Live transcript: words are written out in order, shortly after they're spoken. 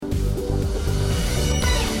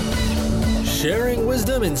Sharing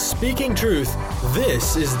wisdom and speaking truth,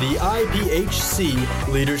 this is the IPHC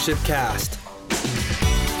Leadership Cast.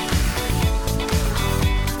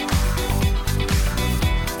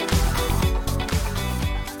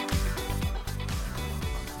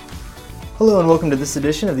 Hello and welcome to this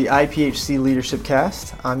edition of the IPHC Leadership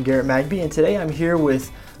Cast. I'm Garrett Magby, and today I'm here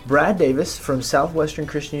with Brad Davis from Southwestern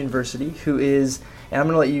Christian University, who is, and I'm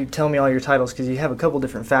going to let you tell me all your titles because you have a couple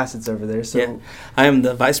different facets over there. So, I am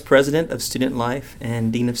the Vice President of Student Life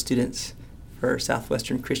and Dean of Students for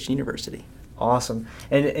Southwestern Christian University. Awesome.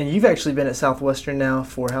 And you've actually been at Southwestern now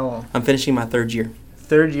for how long? I'm finishing my third year.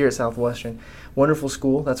 Third year at Southwestern. Wonderful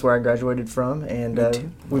school. That's where I graduated from. And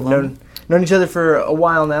we've known each other for a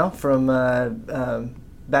while now, from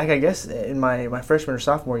back, I guess, in my freshman or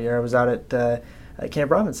sophomore year. I was out at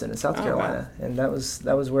Camp Robinson in South Carolina. Wow. And that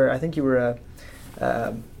was where I think you were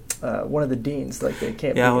one of the deans, like the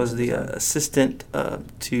camp. Yeah, I was the assistant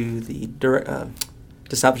to the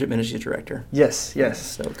discipleship ministry director. Yes.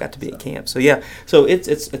 So got to be at camp. So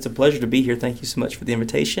it's a pleasure to be here. Thank you so much for the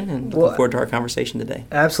invitation, and looking forward to our conversation today.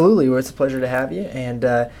 Absolutely, well, it's a pleasure to have you. And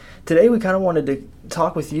today we kind of wanted to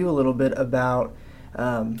talk with you a little bit about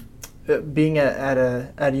being at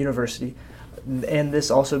a university. And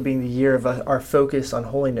this also being the year of our focus on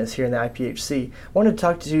holiness here in the IPHC. I wanted to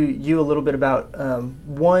talk to you a little bit about,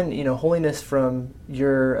 one, holiness from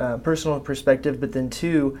your personal perspective, but then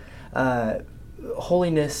two,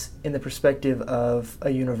 holiness in the perspective of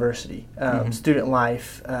a university, student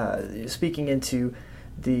life, speaking into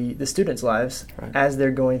the students' lives as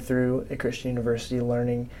they're going through a Christian university,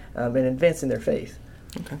 learning and advancing their faith.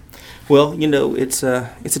 Okay. Well, it's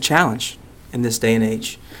a challenge in this day and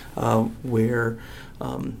age, where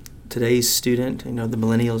today's student, the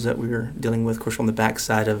millennials that we're dealing with, of course, on the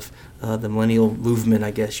backside of the millennial movement,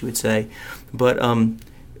 I guess you would say, but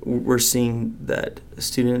we're seeing that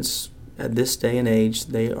students at this day and age,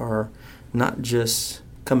 they are not just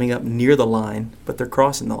coming up near the line, but they're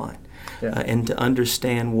crossing the line. Yeah. And to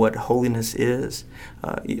understand what holiness is,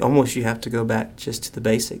 almost you have to go back just to the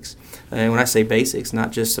basics. And when I say basics,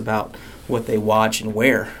 not just about what they watch and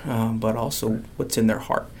wear, but also what's in their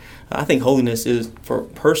heart. I think holiness is, for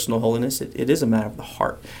personal holiness, it is a matter of the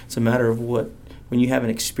heart. It's a matter of when you have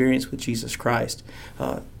an experience with Jesus Christ,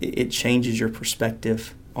 it changes your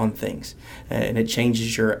perspective on things, and it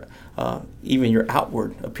changes your even your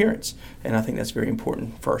outward appearance. And I think that's very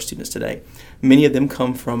important for our students today. Many of them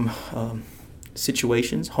come from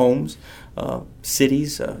situations, homes,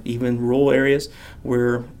 cities, even rural areas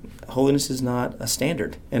where holiness is not a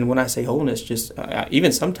standard. And when I say holiness, just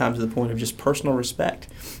even sometimes to the point of just personal respect,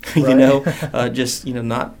 just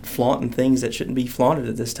not flaunting things that shouldn't be flaunted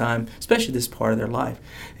at this time, especially this part of their life.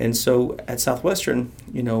 And so at Southwestern,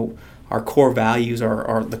 our core values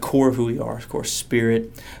are the core of who we are, of course,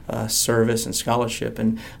 spirit, service, and scholarship.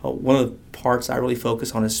 And one of the parts I really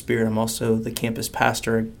focus on is spirit. I'm also the campus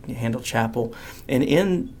pastor at Handle Chapel. And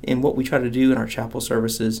in what we try to do in our chapel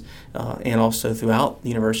services and also throughout the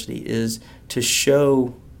university is to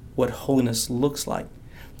show what holiness looks like,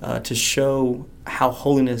 to show how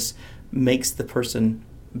holiness makes the person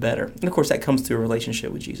better. And of course, that comes through a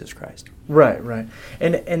relationship with Jesus Christ. Right.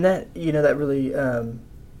 And that, that really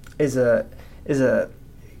is a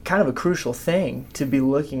kind of a crucial thing to be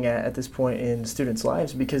looking at this point in students'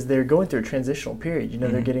 lives, because they're going through a transitional period.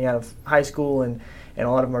 They're getting out of high school, and a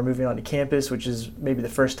lot of them are moving on to campus, which is maybe the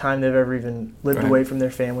first time they've ever even lived away from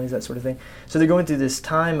their families, that sort of thing. So they're going through this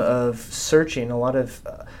time of searching. A lot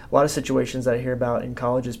of situations that I hear about in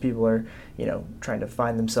colleges, people are trying to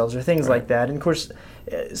find themselves or things like that. And of course,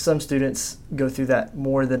 some students go through that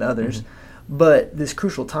more than others. But this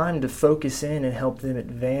crucial time to focus in and help them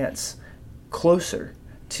advance closer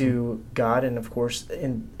to God, and of course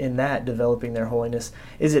in that developing their holiness.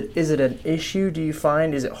 Is it an issue, do you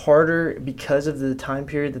find? Is it harder because of the time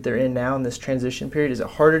period that they're in now, in this transition period? Is it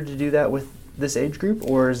harder to do that with this age group,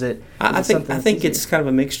 or is it? I think it's kind of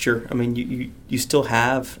a mixture. I mean, you still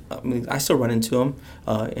have. I still run into them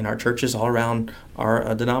in our churches all around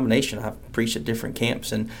our denomination. I've preached at different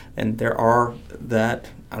camps, and there are that.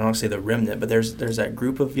 I don't want to say the remnant, but there's that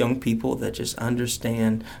group of young people that just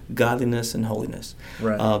understand godliness and holiness.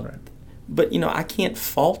 Right. But I can't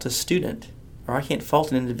fault a student, or I can't fault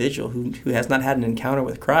an individual who has not had an encounter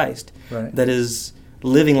with Christ that is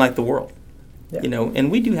living like the world. Yeah. And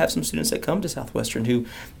we do have some students that come to Southwestern who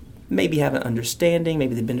maybe have an understanding,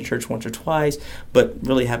 maybe they've been to church once or twice, but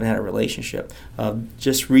really haven't had a relationship.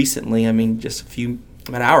 Just recently,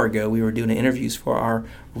 about an hour ago, we were doing interviews for our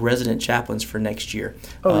resident chaplains for next year.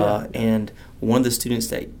 And one of the students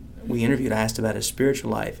that we interviewed, I asked about his spiritual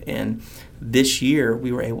life. And this year,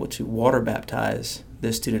 we were able to water baptize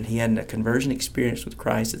this student. He had a conversion experience with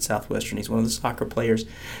Christ at Southwestern. He's one of the soccer players.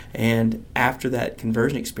 And after that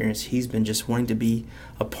conversion experience, he's been just wanting to be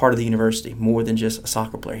a part of the university more than just a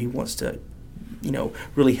soccer player. He wants to,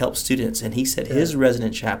 really help students. And he said his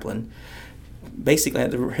resident chaplain, basically,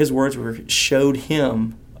 his words were, showed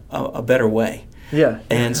him a better way. Yeah.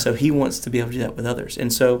 And so he wants to be able to do that with others.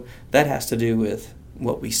 And so that has to do with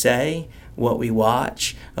what we say, what we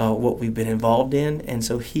watch, what we've been involved in. And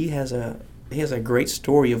so he has a great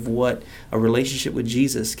story of what a relationship with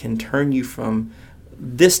Jesus can turn you from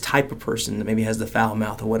this type of person that maybe has the foul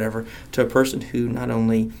mouth or whatever to a person who not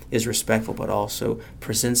only is respectful but also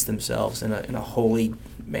presents themselves in a holy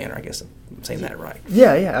manner. I guess I'm saying that right.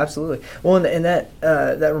 Yeah, absolutely. Well, and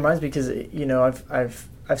that reminds me, because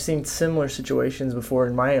I've seen similar situations before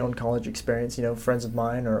in my own college experience, friends of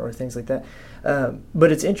mine or things like that.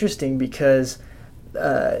 But it's interesting because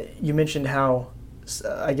you mentioned how,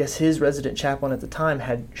 I guess, his resident chaplain at the time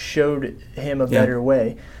had showed him a better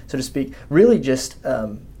way, so to speak, really just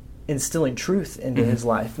instilling truth into his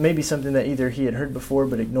life. Maybe something that either he had heard before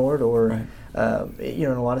but ignored, or, in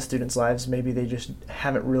a lot of students' lives, maybe they just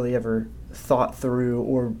haven't really ever thought through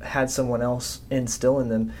or had someone else instill in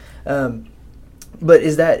them. But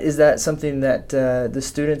is that something that the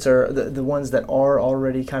students are the ones that are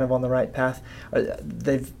already kind of on the right path?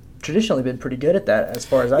 They've traditionally been pretty good at that, as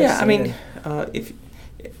far as I've seen. Yeah, I mean,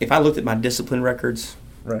 if I looked at my discipline records,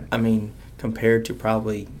 right. I mean, compared to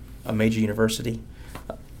probably a major university,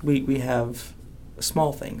 we have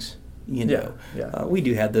small things. Yeah. We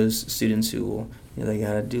do have those students who will, they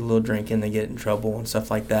got to do a little drinking, they get in trouble and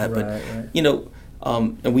stuff like that. Right, but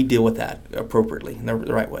and we deal with that appropriately in the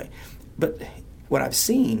right way. But what I've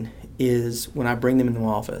seen is when I bring them into my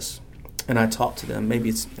office and I talk to them, maybe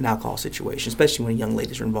it's an alcohol situation, especially when young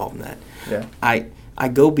ladies are involved in that. Yeah. I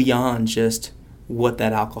go beyond just what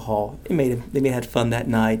that alcohol, they may have had fun that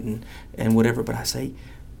night and whatever, but I say,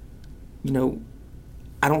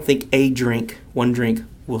 I don't think one drink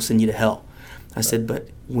will send you to hell. I said, but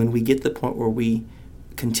when we get to the point where we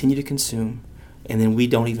continue to consume and then we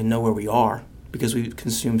don't even know where we are, because we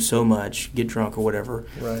consume so much, get drunk or whatever,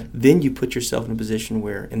 right. Then you put yourself in a position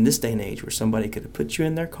where, in this day and age, where somebody could have put you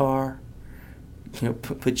in their car,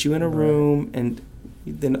 put you in a room, and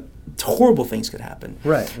then horrible things could happen.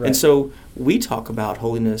 Right. And so we talk about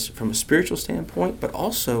holiness from a spiritual standpoint, but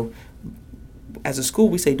also as a school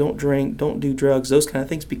we say don't drink, don't do drugs, those kind of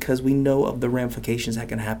things, because we know of the ramifications that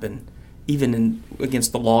can happen even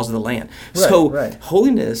against the laws of the land. Right.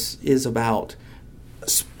 Holiness is about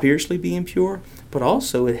spiritually being pure, but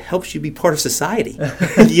also it helps you be part of society,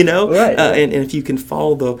 Right. And if you can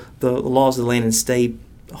follow the laws of the land and stay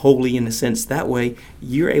holy in a sense, that way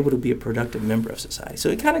you're able to be a productive member of society. So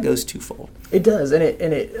it kind of goes twofold. It does, and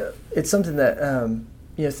it's something that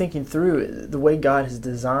thinking through the way God has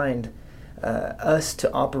designed us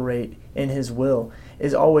to operate in His will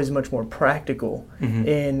is always much more practical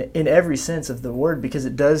in every sense of the word, because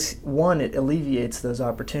it does, one, it alleviates those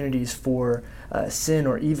opportunities for sin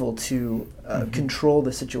or evil to control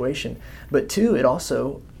the situation, but two, it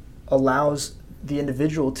also allows the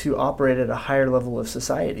individual to operate at a higher level of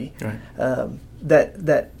society, right.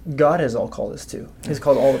 That God has all called us to. He's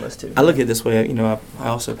called all of us to. I look at it this way. I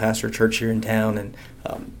also pastor a church here in town,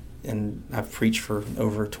 and I've preached for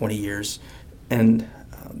over 20 years, and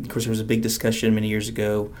of course there was a big discussion many years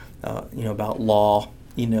ago, about law,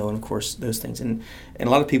 and of course those things, and a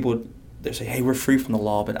lot of people, they say, hey, we're free from the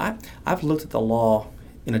law, but I've looked at the law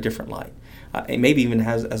in a different light, and maybe even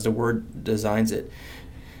as the word designs it.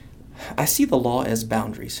 I see the law as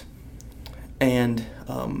boundaries, and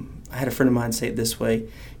I had a friend of mine say it this way,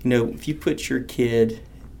 if you put your kid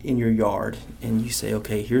in your yard and you say,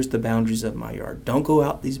 okay, here's the boundaries of my yard, don't go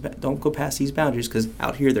past these boundaries, because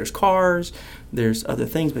out here there's cars, there's other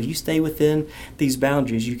things, but you stay within these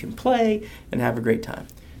boundaries, you can play and have a great time.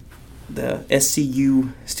 The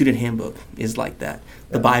SCU student handbook is like that.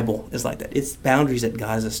 The Bible is like that. It's boundaries that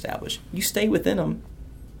God has established. You stay within them,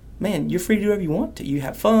 man, you're free to do whatever you want to. You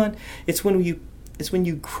have fun. It's when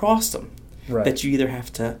you cross them that you either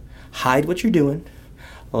have to hide what you're doing,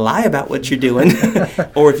 lie about what you're doing,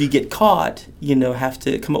 or if you get caught, have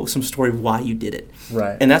to come up with some story of why you did it.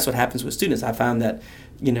 Right. And that's what happens with students. I found that,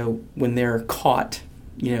 when they're caught,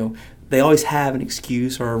 they always have an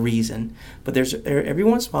excuse or a reason. But every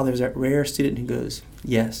once in a while, there's that rare student who goes,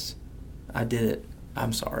 yes, I did it.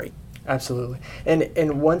 I'm sorry. Absolutely.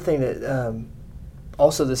 And one thing that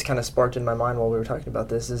also this kind of sparked in my mind while we were talking about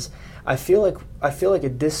this is I feel like a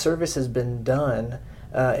disservice has been done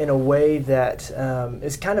in a way that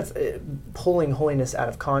is kind of pulling holiness out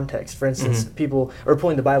of context. For instance,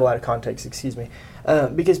 pulling the Bible out of context, excuse me,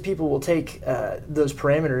 because people will take those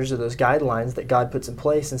parameters or those guidelines that God puts in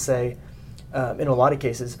place and say, in a lot of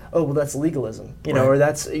cases, oh, well, that's legalism, or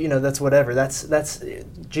that's whatever. That's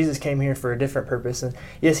Jesus came here for a different purpose, and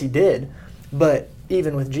yes, he did, but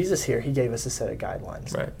even with Jesus here, he gave us a set of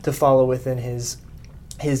guidelines to follow within his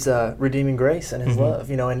redeeming grace and his love,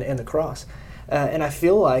 and the cross. And I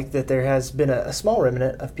feel like that there has been a small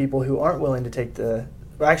remnant of people who aren't willing to take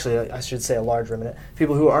I should say a large remnant,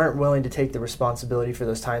 people who aren't willing to take the responsibility for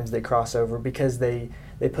those times they cross over because they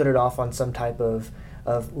put it off on some type of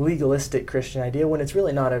legalistic Christian idea when it's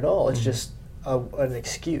really not at all. It's just an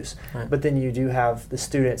excuse. Right. But then you do have the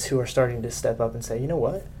students who are starting to step up and say, you know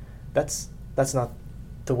what, that's not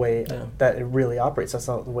the way that it really operates. That's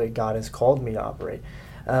not the way God has called me to operate.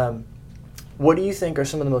 What do you think are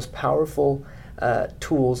some of the most powerful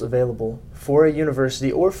tools available for a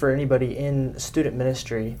university or for anybody in student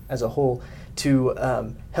ministry as a whole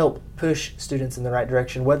to help push students in the right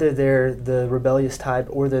direction, whether they're the rebellious type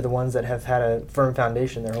or they're the ones that have had a firm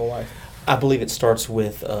foundation their whole life? I believe it starts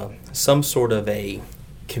with some sort of a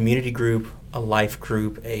community group, a life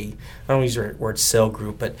group, I don't use the word cell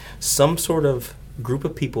group, but some sort of group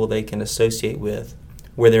of people they can associate with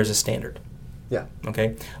where there's a standard. Yeah.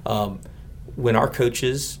 Okay? When our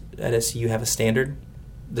coaches at SCU have a standard,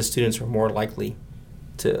 the students are more likely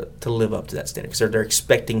to live up to that standard because they're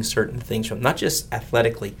expecting certain things from them, not just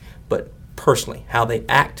athletically, but personally, how they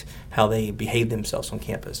act, how they behave themselves on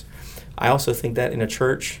campus. I also think that in a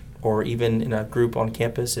church or even in a group on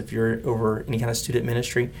campus, if you're over any kind of student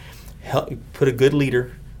ministry, put a good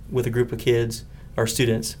leader with a group of kids or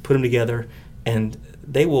students, put them together, and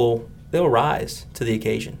they'll rise to the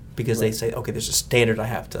occasion because they say, okay, there's a standard I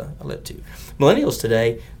have to live to. Millennials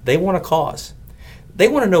today, they want a cause. They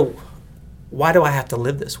want to know, why do I have to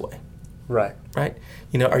live this way? Right.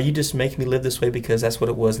 Are you just making me live this way because that's what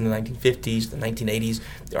it was in the 1950s, the 1980s?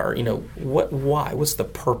 Or, why? What's the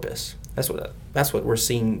purpose? That's what we're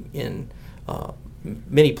seeing in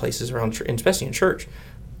many places around, and especially in church.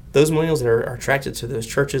 Those millennials that are attracted to those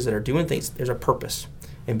churches that are doing things, there's a purpose.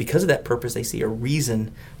 And because of that purpose, they see a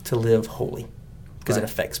reason to live holy because it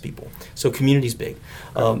affects people. So community's big.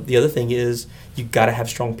 The other thing is you got to have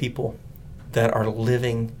strong people that are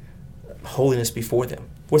living holiness before them.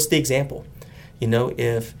 What's the example?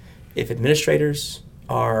 If administrators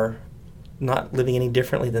are not living any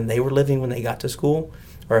differently than they were living when they got to school,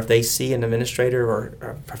 or if they see an administrator or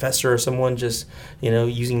a professor or someone just,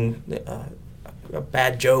 using a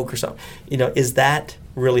bad joke or something, is that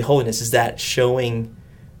really holiness? Is that showing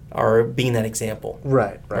or being that example?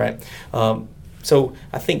 Right. So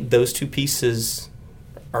I think those two pieces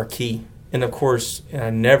are key. And of course, I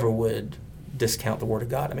never would discount the Word of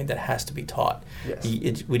God. I mean, that has to be taught.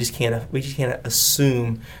 Yes. We just can't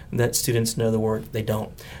assume that students know the Word. They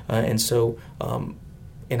don't.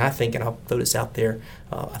 And I think, and I'll throw this out there,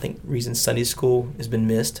 I think reason Sunday school has been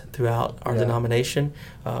missed throughout our denomination.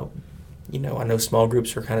 I know small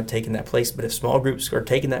groups are kind of taking that place, but if small groups are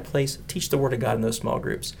taking that place, teach the Word of God in those small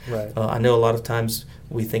groups. Right. I know a lot of times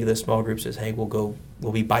we think of those small groups as, hey,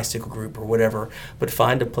 we'll be bicycle group or whatever, but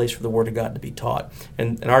find a place for the Word of God to be taught.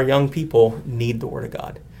 And our young people need the Word of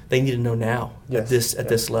God. They need to know now at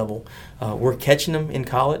this level. We're catching them in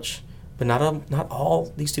college, but not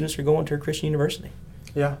all these students are going to a Christian university.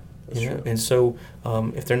 Yeah. That's true. And so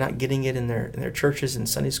if they're not getting it in their churches and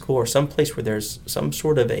Sunday school or some place where there's some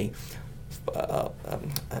sort of a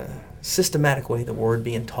systematic way the Word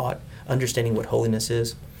being taught, understanding what holiness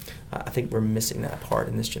is, I think we're missing that part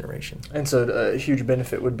in this generation. And so a huge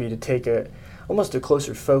benefit would be to take almost a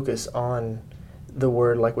closer focus on the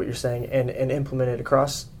Word, like what you're saying, and implement it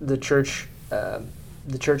across the church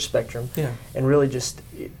spectrum, and really just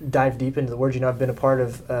dive deep into the Word. I've been a part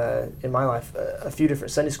of, in my life, a few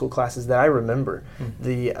different Sunday school classes that I remember. Mm-hmm.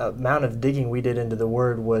 The amount of digging we did into the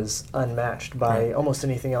Word was unmatched by almost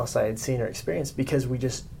anything else I had seen or experienced, because we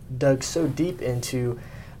just dug so deep into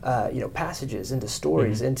passages, into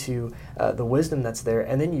stories, into the wisdom that's there,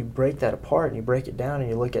 and then you break that apart and you break it down and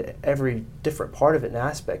you look at every different part of it and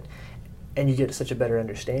aspect, and you get such a better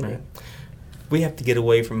understanding. Right. We have to get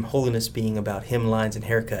away from holiness being about hymn lines and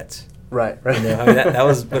haircuts. Right. That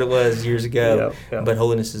was what it was years ago. Yeah. But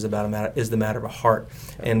holiness is the matter of a heart.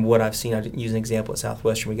 Yeah. And what I've seen, I use an example at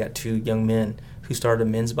Southwestern. We got two young men who started a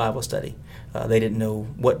men's Bible study. They didn't know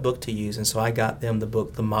what book to use, and so I got them the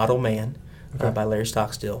book, The Model Man, by Larry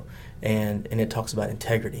Stockstill, and it talks about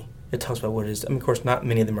integrity. It talks about what it is. I mean, of course, not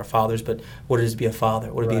many of them are fathers, but what it is to be a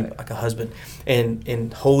father, what it is to be like a husband.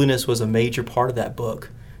 And holiness was a major part of that book,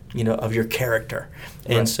 of your character.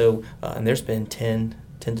 And Right. so, and there's been 10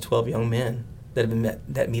 to 12 young men that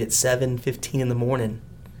meet at 7:15 in the morning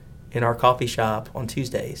in our coffee shop on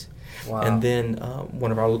Tuesdays. Wow. And then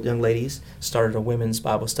one of our young ladies started a women's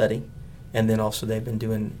Bible study. And then also they've been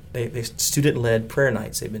doing they student-led prayer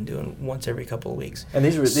nights. They've been doing once every couple of weeks. And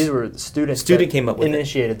these were students. Student that came up with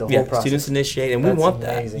initiated the it. whole process. Students initiate, and That's we want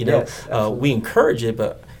amazing. that. Yes, absolutely. We encourage it,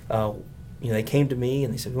 but they came to me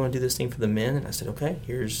and they said, "We want to do this thing for the men." And I said, "Okay,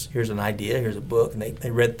 here's an idea. Here's a book." And they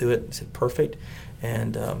read through it and said, "Perfect."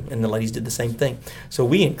 And the ladies did the same thing. So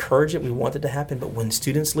we encourage it. We want it to happen. But when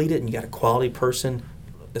students lead it, and you got a quality person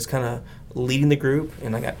that's kind of leading the group,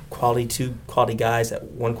 and I got two quality guys,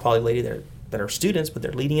 one quality lady that are students, but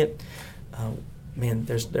they're leading it. Man,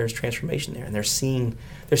 there's transformation there, and they're seeing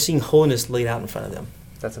holiness laid out in front of them.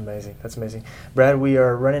 That's amazing. That's amazing. Brad, we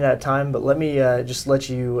are running out of time, but let me just let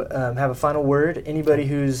you have a final word. Anybody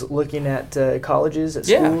who's looking at colleges, at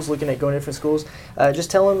schools, looking at going to different schools,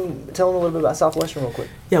 just tell them a little bit about Southwestern real quick.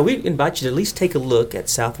 Yeah, we invite you to at least take a look at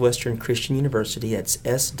Southwestern Christian University. It's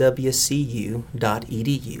swcu.edu.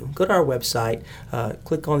 Go to our website,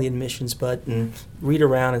 click on the admissions button, read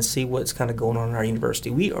around and see what's kind of going on in our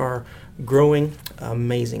university. We are growing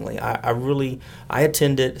amazingly. I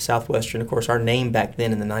attended Southwestern. Of course, our name back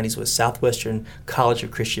then in the 90s was Southwestern College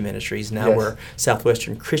of Christian Ministries. Now we're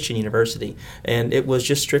Southwestern Christian University, and it was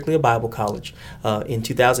just strictly a Bible college. In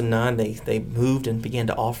 2009, they moved and began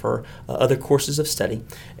to offer other courses of study,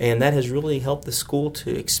 and that has really helped the school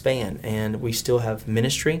to expand. And we still have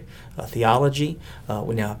ministry, theology.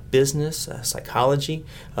 We now have business, psychology.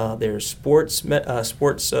 There's sports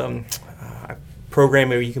program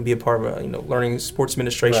where you can be a part of learning sports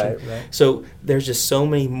administration. Right. So there's just so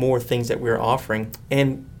many more things that we're offering,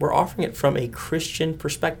 and we're offering it from a Christian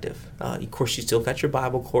perspective. Of course, you still got your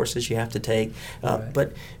Bible courses you have to take,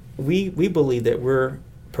 but we believe that we're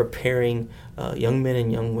preparing young men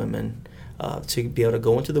and young women to be able to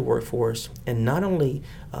go into the workforce and not only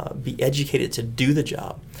be educated to do the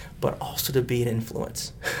job, but also to be an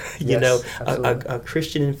influence, a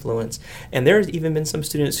Christian influence. And there's even been some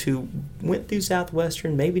students who went through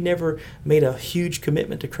Southwestern, maybe never made a huge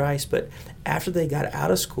commitment to Christ, but after they got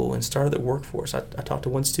out of school and started the workforce, I talked to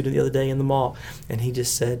one student the other day in the mall, and he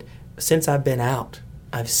just said, since I've been out,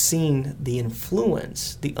 I've seen the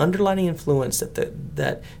influence, the underlying influence that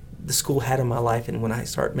the school had in my life, and when I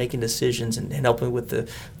start making decisions and helping with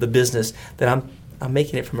the business, that I'm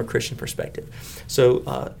making it from a Christian perspective. So,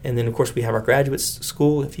 and then of course we have our graduate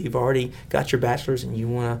school. If you've already got your bachelor's and you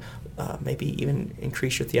want to maybe even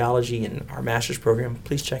increase your theology in our master's program,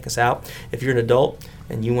 please check us out. If you're an adult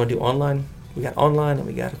and you want to do online, we got online, and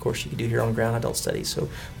we got, of course, you can do here on ground adult studies. So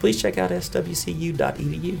please check out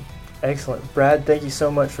swcu.edu. Excellent. Brad, thank you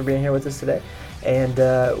so much for being here with us today, and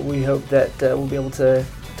we hope that we'll be able to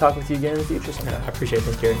talk with you again in the future sometime. I appreciate it.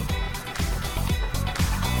 Thanks, Gary.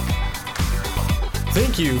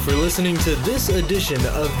 Thank you for listening to this edition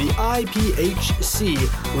of the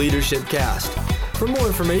IPHC Leadership Cast. For more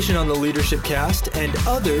information on the Leadership Cast and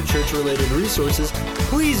other church-related resources,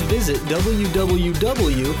 please visit www.ipHC.org.